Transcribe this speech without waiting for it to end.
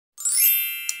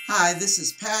Hi, this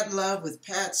is Pat Love with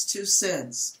Pat's 2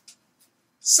 Cents.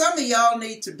 Some of y'all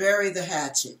need to bury the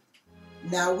hatchet.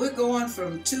 Now we're going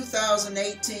from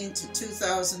 2018 to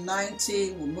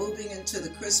 2019. We're moving into the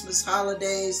Christmas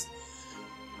holidays.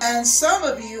 And some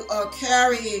of you are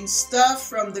carrying stuff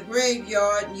from the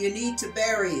graveyard and you need to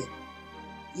bury it.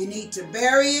 You need to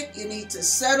bury it. You need to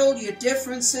settle your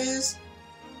differences.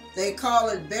 They call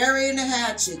it burying the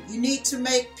hatchet. You need to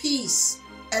make peace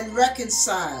and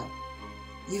reconcile.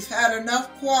 You've had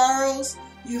enough quarrels.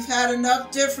 You've had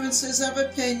enough differences of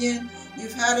opinion.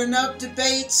 You've had enough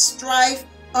debates, strife,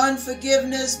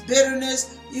 unforgiveness,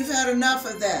 bitterness. You've had enough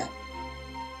of that.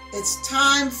 It's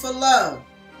time for love.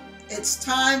 It's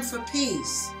time for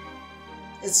peace.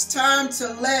 It's time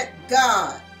to let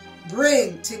God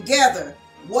bring together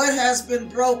what has been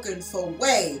broken for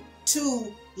way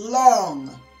too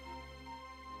long.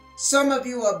 Some of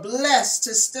you are blessed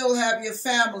to still have your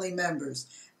family members.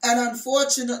 And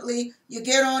unfortunately, you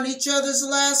get on each other's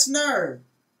last nerve.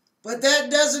 But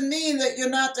that doesn't mean that you're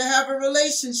not to have a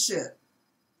relationship.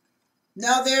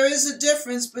 Now, there is a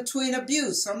difference between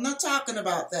abuse. I'm not talking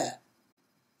about that.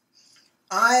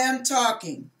 I am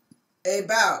talking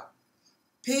about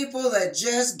people that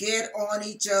just get on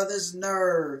each other's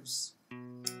nerves.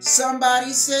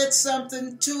 Somebody said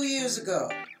something 2 years ago,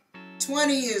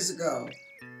 20 years ago,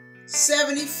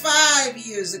 75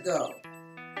 years ago.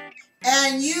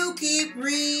 And you keep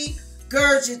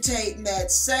regurgitating that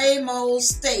same old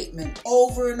statement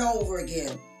over and over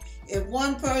again. If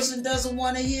one person doesn't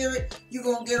want to hear it, you're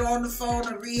going to get on the phone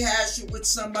and rehash it with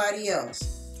somebody else.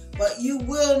 But you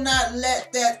will not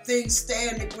let that thing stay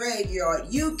in the graveyard.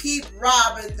 You keep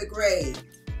robbing the grave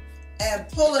and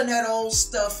pulling that old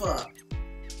stuff up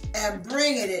and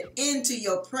bringing it into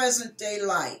your present day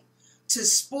life to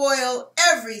spoil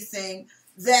everything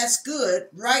that's good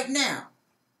right now.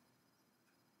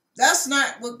 That's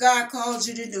not what God calls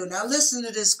you to do. Now listen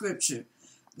to this scripture.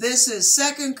 This is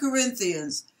 2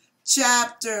 Corinthians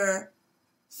chapter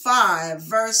 5,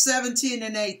 verse 17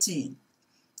 and 18.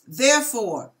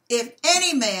 Therefore, if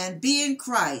any man be in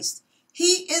Christ,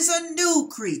 he is a new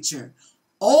creature.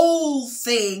 Old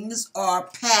things are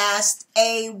passed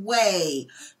away.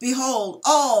 Behold,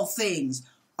 all things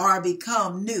are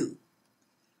become new.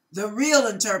 The real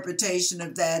interpretation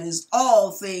of that is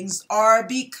all things are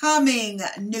becoming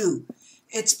new.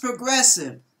 It's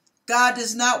progressive. God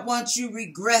does not want you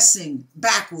regressing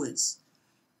backwards.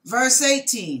 Verse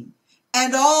 18,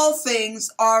 and all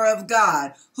things are of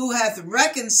God, who hath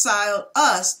reconciled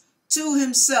us to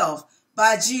himself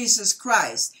by Jesus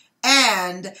Christ,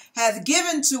 and hath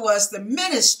given to us the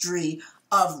ministry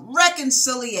of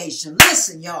reconciliation.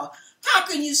 Listen, y'all, how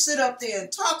can you sit up there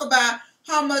and talk about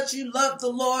how much you love the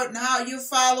Lord and how you're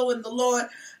following the Lord,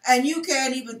 and you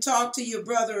can't even talk to your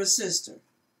brother or sister?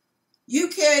 You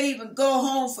can't even go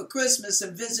home for Christmas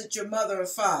and visit your mother or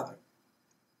father.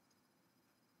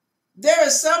 There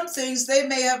are some things they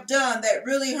may have done that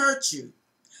really hurt you.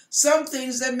 Some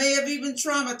things that may have even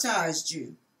traumatized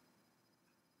you.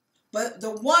 But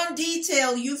the one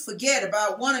detail you forget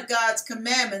about one of God's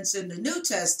commandments in the New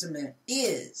Testament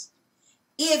is,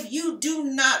 if you do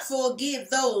not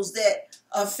forgive those that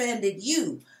offended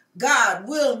you, God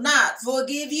will not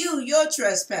forgive you your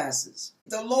trespasses.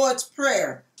 The Lord's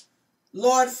Prayer,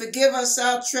 Lord, forgive us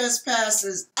our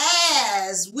trespasses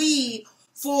as we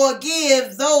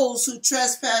forgive those who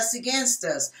trespass against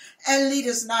us. And lead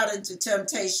us not into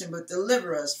temptation, but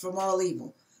deliver us from all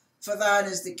evil. For thine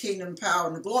is the kingdom, power,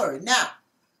 and the glory. Now,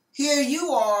 here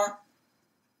you are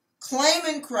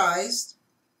claiming Christ,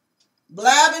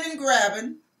 blabbing and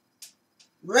grabbing,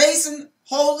 raising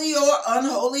holy or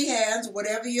unholy hands,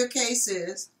 whatever your case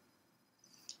is.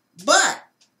 But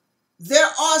there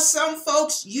are some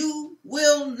folks you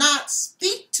will not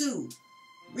speak to.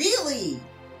 Really?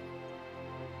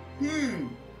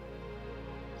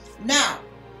 Now,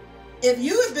 if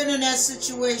you have been in that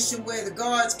situation where the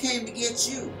guards came to get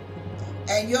you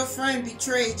and your friend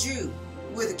betrayed you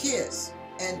with a kiss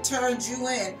and turned you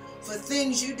in for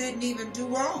things you didn't even do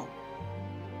wrong,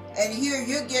 and here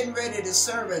you're getting ready to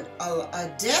serve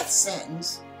a death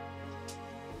sentence,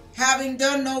 having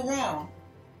done no wrong,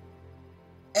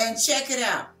 and check it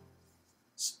out.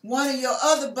 One of your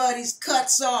other buddies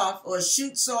cuts off or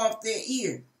shoots off their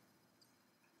ear.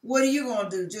 What are you going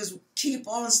to do? Just keep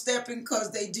on stepping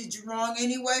because they did you wrong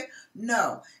anyway?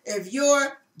 No. If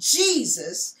you're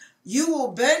Jesus, you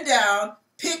will bend down,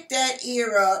 pick that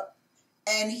ear up,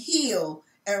 and heal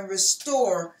and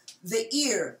restore the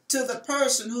ear to the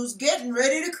person who's getting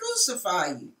ready to crucify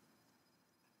you.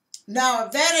 Now,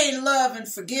 if that ain't love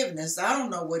and forgiveness, I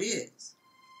don't know what is.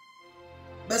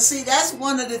 But see, that's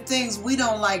one of the things we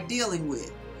don't like dealing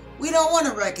with. We don't want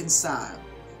to reconcile.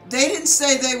 They didn't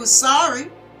say they were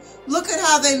sorry. Look at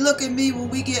how they look at me when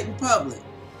we get in public.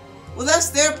 Well, that's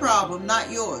their problem, not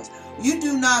yours. You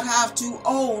do not have to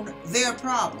own their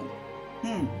problem.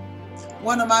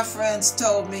 One of my friends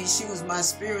told me, she was my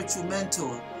spiritual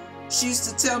mentor. She used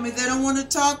to tell me, they don't want to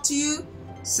talk to you,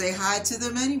 say hi to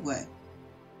them anyway.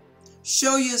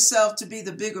 Show yourself to be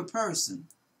the bigger person.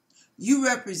 You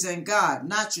represent God,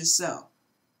 not yourself.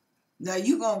 Now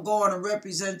you're going to go on and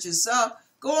represent yourself.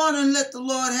 Go on and let the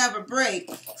Lord have a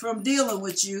break from dealing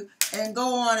with you and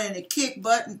go on and kick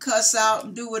butt and cuss out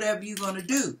and do whatever you're going to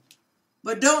do.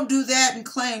 But don't do that and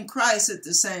claim Christ at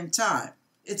the same time.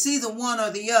 It's either one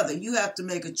or the other. You have to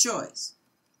make a choice.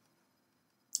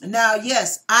 Now,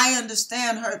 yes, I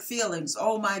understand hurt feelings.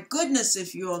 Oh my goodness,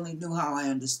 if you only knew how I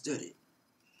understood it.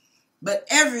 But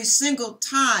every single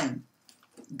time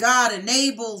God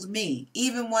enabled me,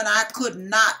 even when I could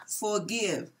not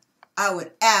forgive, I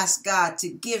would ask God to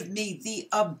give me the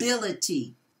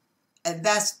ability. And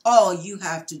that's all you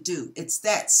have to do. It's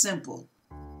that simple.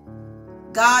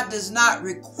 God does not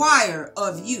require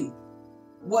of you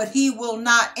what he will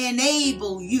not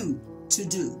enable you to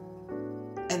do.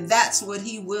 And that's what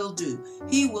he will do.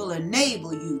 He will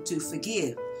enable you to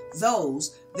forgive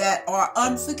those that are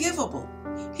unforgivable.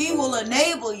 He will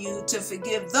enable you to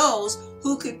forgive those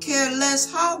who could care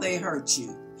less how they hurt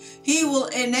you. He will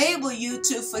enable you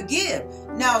to forgive.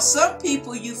 Now, some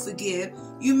people you forgive,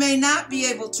 you may not be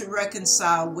able to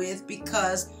reconcile with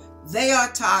because they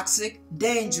are toxic,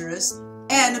 dangerous,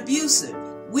 and abusive.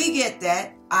 We get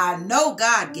that. I know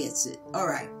God gets it. All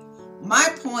right. My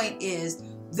point is,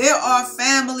 there are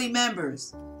family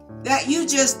members that you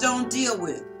just don't deal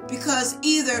with because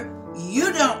either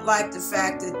you don't like the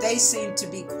fact that they seem to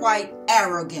be quite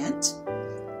arrogant,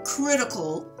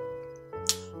 critical,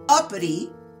 uppity,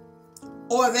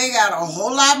 or they got a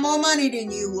whole lot more money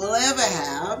than you will ever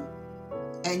have,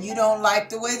 and you don't like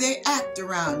the way they act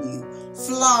around you,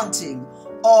 flaunting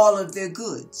all of their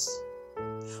goods.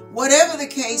 Whatever the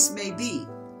case may be,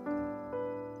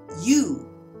 you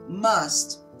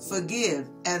must forgive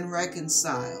and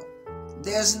reconcile.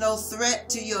 There's no threat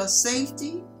to your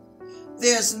safety.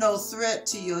 There's no threat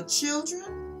to your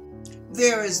children.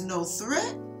 There is no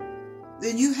threat.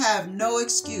 Then you have no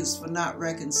excuse for not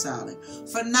reconciling,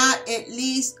 for not at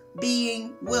least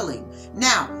being willing.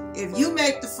 Now, if you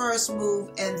make the first move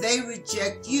and they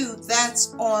reject you,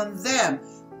 that's on them.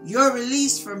 You're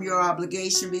released from your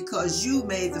obligation because you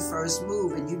made the first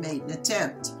move and you made an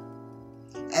attempt.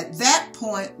 At that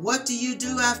point, what do you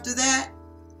do after that?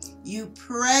 You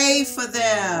pray for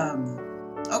them.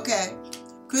 Okay,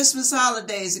 Christmas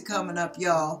holidays are coming up,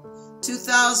 y'all.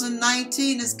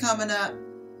 2019 is coming up.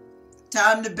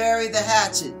 Time to bury the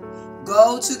hatchet.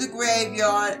 Go to the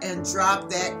graveyard and drop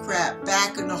that crap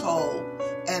back in the hole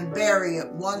and bury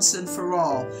it once and for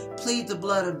all. Plead the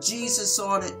blood of Jesus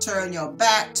on it. Turn your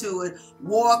back to it.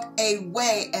 Walk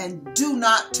away and do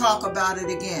not talk about it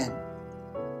again.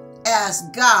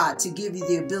 Ask God to give you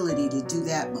the ability to do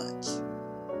that much.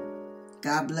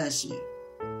 God bless you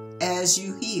as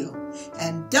you heal.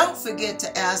 And don't forget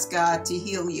to ask God to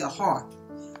heal your heart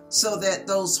so that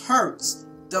those hurts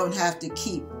don't have to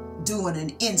keep doing an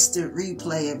instant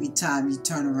replay every time you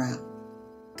turn around.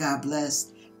 God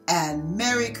bless and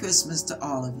Merry Christmas to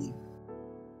all of you.